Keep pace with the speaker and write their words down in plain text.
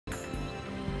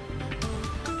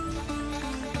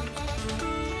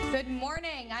Good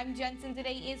morning, I'm Jensen.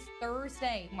 Today is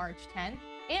Thursday, March 10th,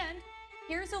 and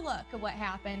here's a look at what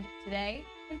happened today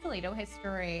in Toledo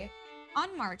history.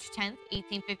 On March 10th,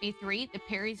 1853, the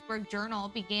Perrysburg Journal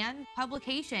began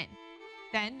publication.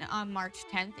 Then, on March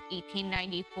 10th,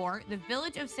 1894, the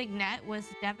village of Cygnet was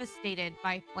devastated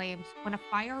by flames when a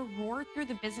fire roared through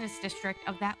the business district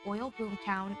of that oil boom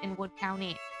town in Wood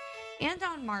County. And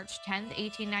on March 10th,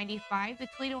 1895, the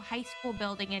Toledo High School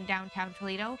building in downtown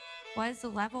Toledo was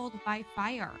leveled by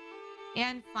fire.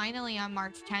 And finally, on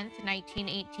March 10th,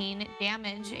 1918,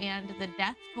 damage and the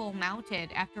death toll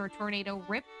mounted after a tornado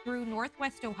ripped through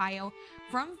northwest Ohio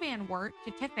from Van Wert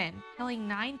to Tiffin, killing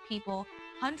 9 people,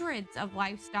 hundreds of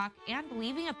livestock, and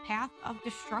leaving a path of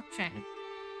destruction.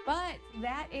 But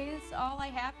that is all I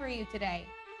have for you today.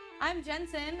 I'm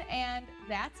Jensen, and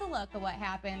that's a look at what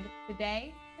happened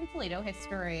today in Toledo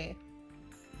history.